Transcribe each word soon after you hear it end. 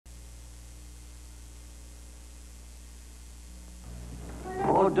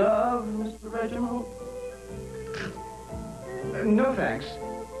hors d'oeuvre, Mr. Reginald? No, thanks.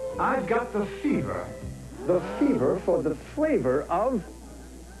 I've got the fever. The fever for the flavor of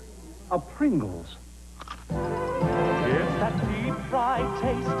a Pringles. It's that deep fried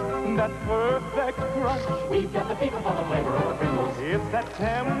taste, that perfect crunch. We've got the fever for the flavor of the Pringles. It's that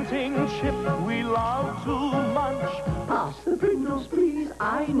tempting chip we love to munch. Pass the Pringles, please.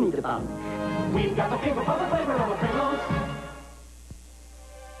 I need a bunch. We've got the fever for the flavor of the Pringles.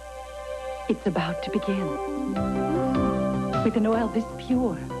 It's about to begin. With an oil this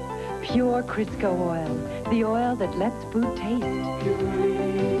pure, pure Crisco oil. The oil that lets food taste. Purely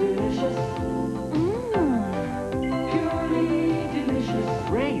delicious. Purely delicious.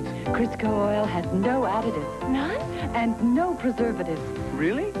 Great. Crisco oil has no additives. None? And no preservatives.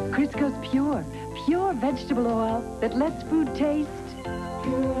 Really? Crisco's pure, pure vegetable oil that lets food taste.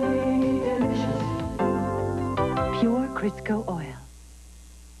 Purely delicious. Pure Crisco oil.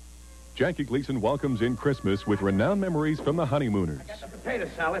 Jackie Gleason welcomes in Christmas with renowned memories from the Honeymooners. I got the potato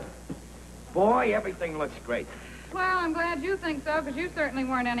salad. Boy, everything looks great. Well, I'm glad you think so, because you certainly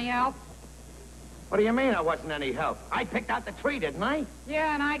weren't any help. What do you mean I wasn't any help? I picked out the tree, didn't I?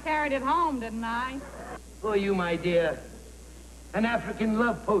 Yeah, and I carried it home, didn't I? For you, my dear. An African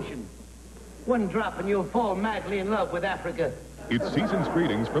love potion. One drop and you'll fall madly in love with Africa. It's season's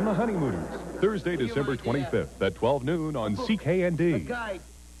greetings from the Honeymooners. Thursday, December 25th at 12 noon on CKND.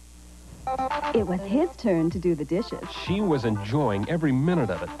 It was his turn to do the dishes. She was enjoying every minute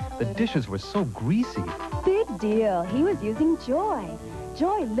of it. The dishes were so greasy. Big deal. He was using Joy.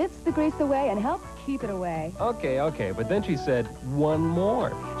 Joy lifts the grease away and helps keep it away. Okay, but then she said, one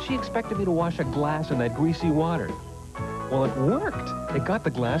more. She expected me to wash a glass in that greasy water. Well, it worked. It got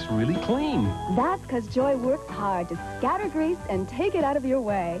the glass really clean. That's because Joy works hard to scatter grease and take it out of your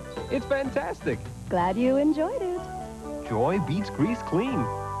way. It's fantastic. Glad you enjoyed it. Joy beats grease clean.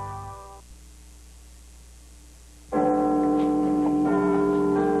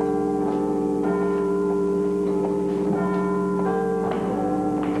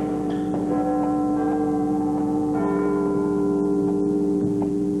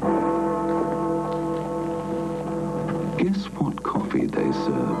 Guess what coffee they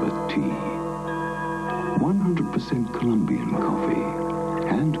serve at tea? 100% Colombian coffee,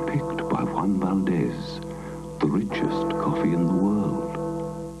 hand-picked by Juan Valdez, the richest coffee in the world.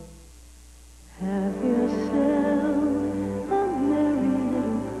 Have yourself a merry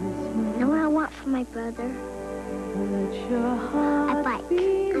little Christmas. Know what I want for my brother? Let your heart A bike.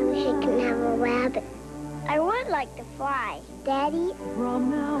 I wish I could have a rabbit. I would like to fly. Daddy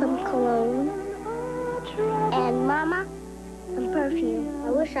from Cologne. And Mama from perfume. I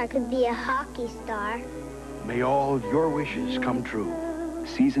wish I could be a hockey star. May all your wishes come true.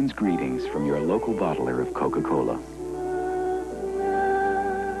 Season's greetings from your local bottler of Coca-Cola.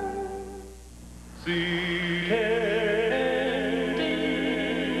 See